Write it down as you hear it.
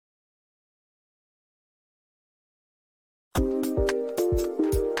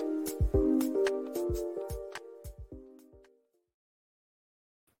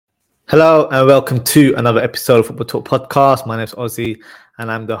Hello and welcome to another episode of Football Talk Podcast. My name is Ozzie and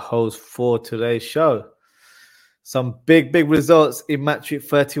I'm the host for today's show. Some big results in match week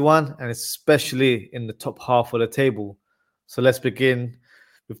 31 and especially in the top half of the table. So let's begin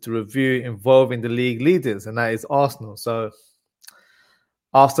with the review involving the league leaders, and that is Arsenal. So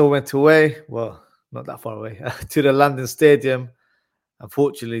Arsenal went away, well, not that far away, to the London Stadium.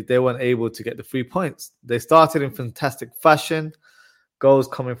 Unfortunately, they weren't able to get the 3 points. They started in fantastic fashion. Goals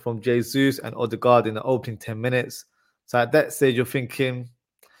coming from Jesus and Odegaard in the opening 10 minutes. So at that stage, you're thinking,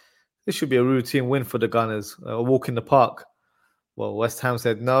 this should be a routine win for the Gunners, a walk in the park. Well, West Ham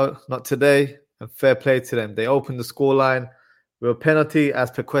said, no, not today, and fair play to them. They opened the scoreline with a penalty as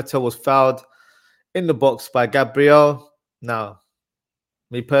Paqueta was fouled in the box by Gabriel. Now,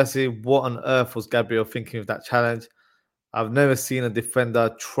 me personally, what on earth was Gabriel thinking of that challenge? I've never seen a defender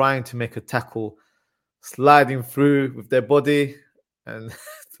trying to make a tackle, sliding through with their body, and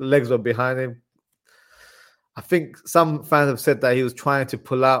the legs were behind him. I think some fans have said that he was trying to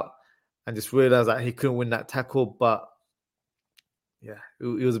pull out and just realised that he couldn't win that tackle. But yeah, he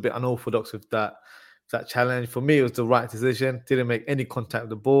was a bit unorthodox with that challenge. For me, it was the right decision. Didn't make any contact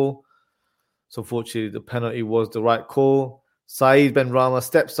with the ball. So unfortunately, the penalty was the right call. Saeed Benrahma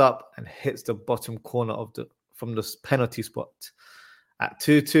steps up and hits the bottom corner from the penalty spot. At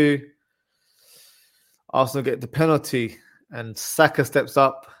 2-2, Arsenal get the penalty. And Saka steps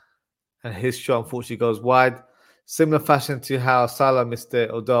up and his shot unfortunately goes wide. Similar fashion to how Salah missed it,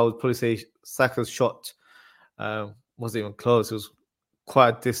 although I would probably say Saka's shot wasn't even close. It was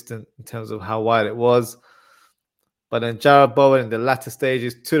quite distant in terms of how wide it was. But then Jarrod Bowen in the latter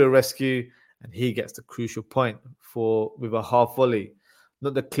stages to the rescue, and he gets the crucial point with a half volley.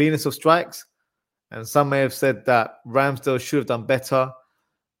 Not the cleanest of strikes, and some may have said that Ramsdale should have done better.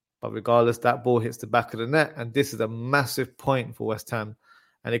 But regardless, that ball hits the back of the net. And this is a massive point for West Ham.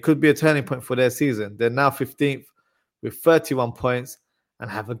 And it could be a turning point for their season. They're now 15th with 31 points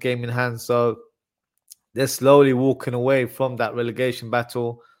and have a game in hand. So they're slowly walking away from that relegation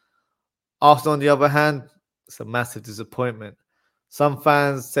battle. Arsenal, on the other hand, it's a massive disappointment. Some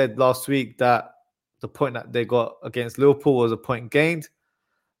fans said last week that the point that they got against Liverpool was a point gained.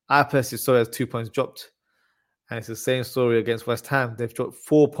 I personally saw it as 2 points dropped. And it's the same story against West Ham. They've dropped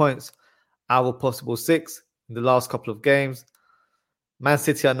 4 points out of possible 6 in the last couple of games. Man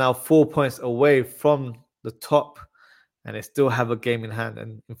City are now 4 points away from the top, and they still have a game in hand.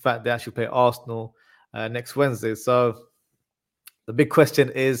 And in fact, they actually play Arsenal next Wednesday. So the big question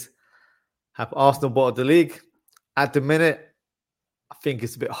is, have Arsenal bottled the league? At the minute, I think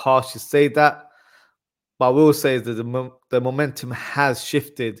it's a bit harsh to say that. But I will say that the momentum has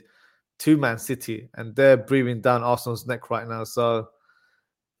shifted to Man City, and they're breathing down Arsenal's neck right now. So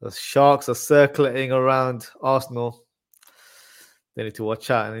the Sharks are circulating around Arsenal. They need to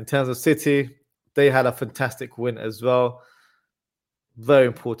watch out. And in terms of City, they had a fantastic win as well. Very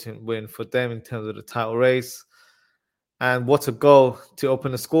important win for them in terms of the title race. And what a goal to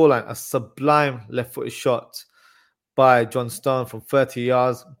open the scoreline. A sublime left-footed shot by John Stone from 30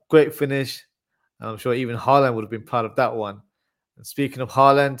 yards. Great finish. And I'm sure even Haaland would have been proud of that one. And speaking of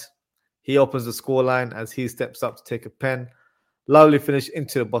Haaland, he opens the scoreline as he steps up to take a pen. Lovely finish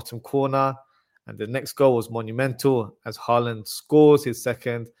into the bottom corner. And the next goal was monumental as Haaland scores his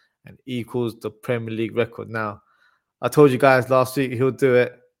second and equals the Premier League record. Now, I told you guys last week he'll do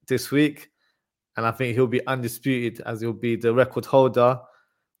it this week. And I think he'll be undisputed as he'll be the record holder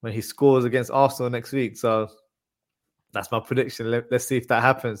when he scores against Arsenal next week. So that's my prediction. Let's see if that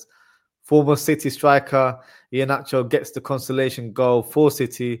happens. Former City striker Iheanacho gets the consolation goal for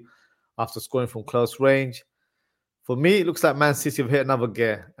City after scoring from close range. For me, it looks like Man City have hit another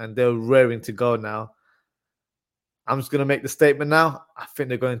gear and they're raring to go now. I'm just going to make the statement now. I think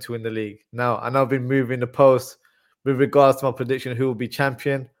they're going to win the league. Now, I know I've been moving the post with regards to my prediction who will be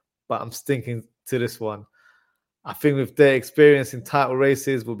champion, but I'm sticking to this one. I think with their experience in title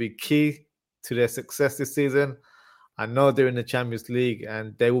races will be key to their success this season. I know they're in the Champions League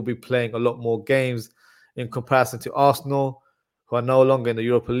and they will be playing a lot more games in comparison to Arsenal, who are no longer in the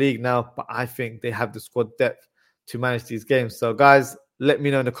Europa League now, but I think they have the squad depth to manage these games. So guys, let me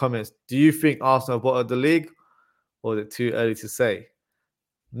know in the comments. Do you think Arsenal have bottled the league, or is it too early to say?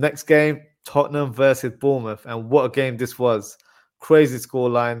 Next game, Tottenham versus Bournemouth. And what a game this was. Crazy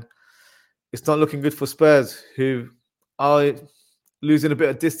scoreline. It's not looking good for Spurs, who are losing a bit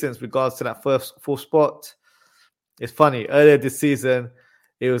of distance regards to that fourth spot. It's funny, earlier this season,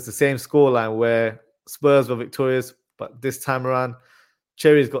 it was the same scoreline where Spurs were victorious, but this time around,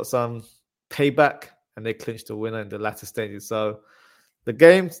 Cherry's got some payback and they clinched the winner in the latter stages. So The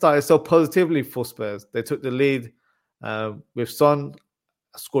game started so positively for Spurs. They took the lead with Son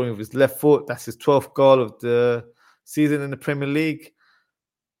scoring with his left foot. That's his 12th goal of the season in the Premier League.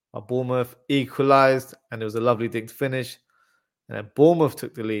 Bournemouth equalised, and it was a lovely dink to finish. And then Bournemouth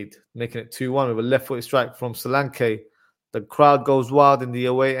took the lead, making it 2-1 with a left-footed strike from Solanke. The crowd goes wild in the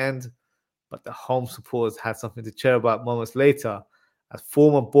away end, but the home supporters had something to cheer about moments later as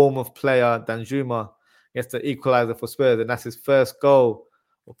former Bournemouth player Danjuma gets the equaliser for Spurs, and that's his first goal,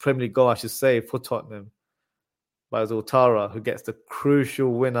 or Premier League goal, I should say, for Tottenham by Zoltara, who gets the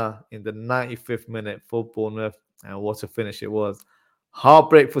crucial winner in the 95th minute for Bournemouth, and what a finish it was.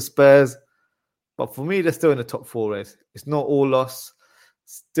 Heartbreak for Spurs, but for me, they're still in the top 4 race. It's not all lost.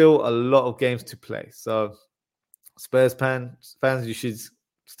 Still a lot of games to play. So Spurs fans, you should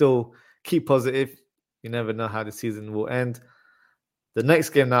still keep positive. You never know how the season will end. The next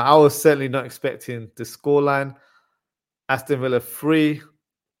game now, I was certainly not expecting the scoreline. Aston Villa 3,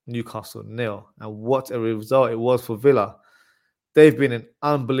 Newcastle 0. And what a result it was for Villa. They've been in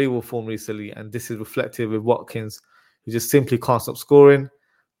unbelievable form recently, and this is reflected with Watkins, who just simply can't stop scoring.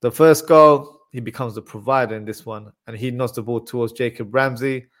 The first goal, he becomes the provider in this one, and he nods the ball towards Jacob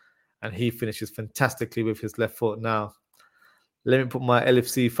Ramsey, and he finishes fantastically with his left foot now. Let me put my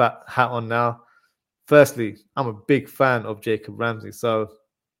LFC hat on now. Firstly, I'm a big fan of Jacob Ramsey. So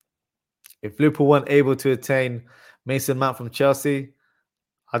if Liverpool weren't able to attain Mason Mount from Chelsea,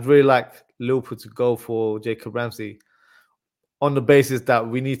 I'd really like Liverpool to go for Jacob Ramsey on the basis that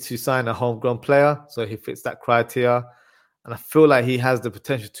we need to sign a homegrown player. So he fits that criteria. And I feel like he has the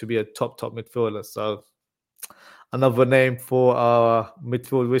potential to be a top midfielder. So another name for our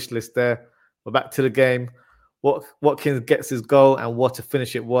midfield wish list there. But back to the game. Watkins gets his goal, and what a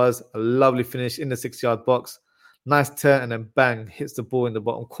finish it was. A lovely finish in the 6-yard box. Nice turn, and then bang, hits the ball in the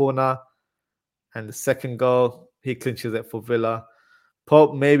bottom corner. And the second goal, he clinches it for Villa.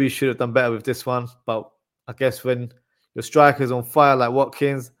 Pope maybe should have done better with this one, but I guess when your striker's on fire like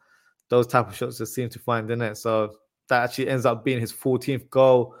Watkins, those type of shots just seem to find the net. So that actually ends up being his 14th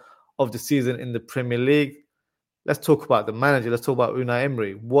goal of the season in the Premier League. Let's talk about the manager. Let's talk about Unai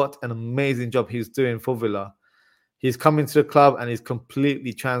Emery. What an amazing job he's doing for Villa. He's come into the club and he's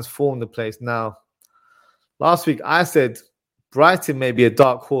completely transformed the place now. Last week, I said Brighton may be a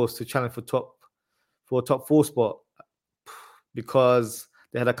dark horse to challenge for a top 4 spot because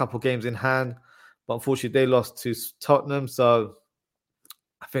they had a couple of games in hand, but unfortunately they lost to Tottenham. So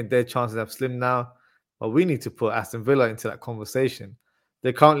I think their chances have slimmed now. But we need to put Aston Villa into that conversation.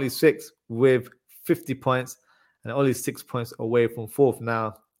 They're currently 6th with 50 points and only 6 points away from 4th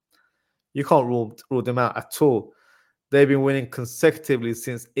now. You can't rule them out at all. They've been winning consecutively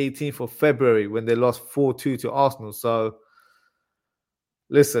since 18th of February when they lost 4-2 to Arsenal. So,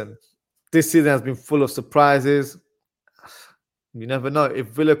 listen, this season has been full of surprises. You never know. If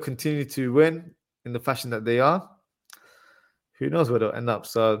Villa continue to win in the fashion that they are, who knows where they'll end up.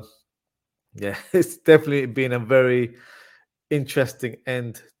 So, yeah, it's definitely been a very interesting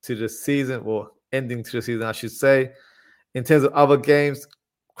end to the season, or ending to the season, I should say. In terms of other games,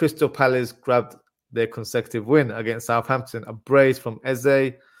 Crystal Palace grabbed their consecutive win against Southampton, a brace from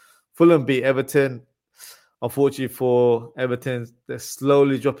Eze. Fulham beat Everton. Unfortunately for Everton, they're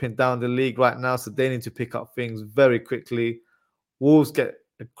slowly dropping down the league right now, so they need to pick up things very quickly. Wolves get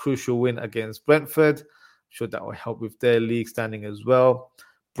a crucial win against Brentford. I'm sure that will help with their league standing as well.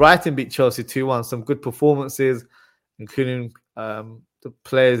 Brighton beat Chelsea 2-1. Some good performances, including the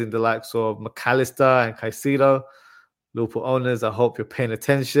players in the likes of McAllister and Caicedo. Liverpool owners, I hope you're paying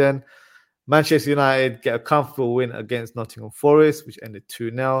attention. Manchester United get a comfortable win against Nottingham Forest, which ended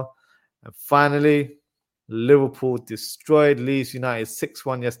 2-0. And finally, Liverpool destroyed Leeds United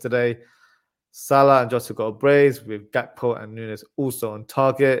 6-1 yesterday. Salah and Jota got a brace, with Gakpo and Nunes also on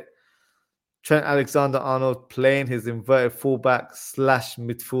target. Trent Alexander-Arnold playing his inverted fullback /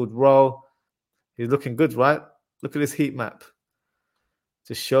 midfield role. He's looking good, right? Look at this heat map.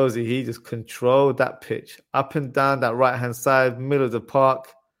 Just shows you he just controlled that pitch. Up and down that right-hand side, middle of the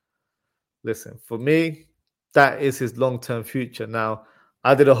park. Listen, for me, that is his long-term future. Now,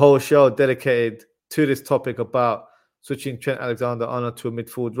 I did a whole show dedicated to this topic about switching Trent Alexander-Arnold to a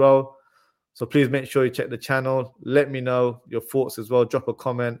midfield role. So please make sure you check the channel. Let me know your thoughts as well. Drop a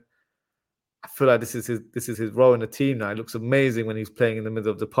comment. I feel like this is his role in the team now. It looks amazing when he's playing in the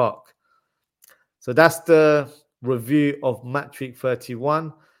middle of the park. So that's the review of Match Week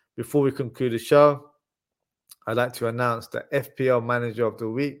 31. Before we conclude the show, I'd like to announce the FPL Manager of the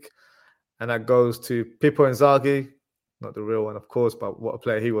Week. And that goes to Pippo Inzaghi. Not the real one, of course, but what a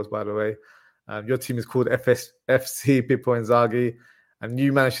player he was, by the way. Your team is called FC Pippo Inzaghi. And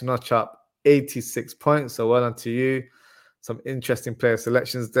you managed to notch up 86 points. So well done to you. some interesting player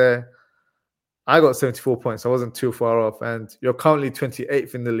selections there. I got 74 points. I wasn't too far off. And you're currently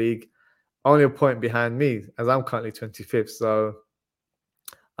 28th in the league, only a point behind me, as I'm currently 25th. So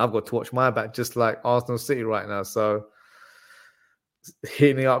I've got to watch my back, just like Arsenal City right now. So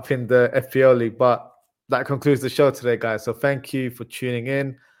heating up in the FPL league. But that concludes the show today, guys. So thank you for tuning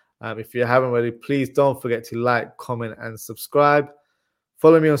in. If you haven't already, please don't forget to like, comment, and subscribe.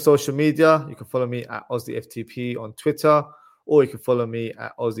 Follow me on social media. You can follow me at OzzieFTP on Twitter, or you can follow me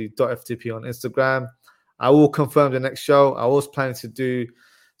at Ozzie.ftp on Instagram. I will confirm the next show. I was planning to do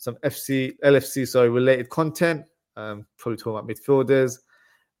some LFC related content, probably talking about midfielders,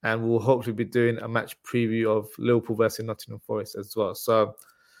 and we'll hopefully be doing a match preview of Liverpool versus Nottingham Forest as well. So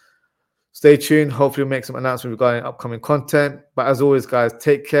stay tuned. Hopefully we'll make some announcements regarding upcoming content. But as always, guys,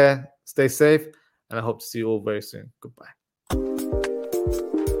 take care, stay safe, and I hope to see you all very soon. Goodbye.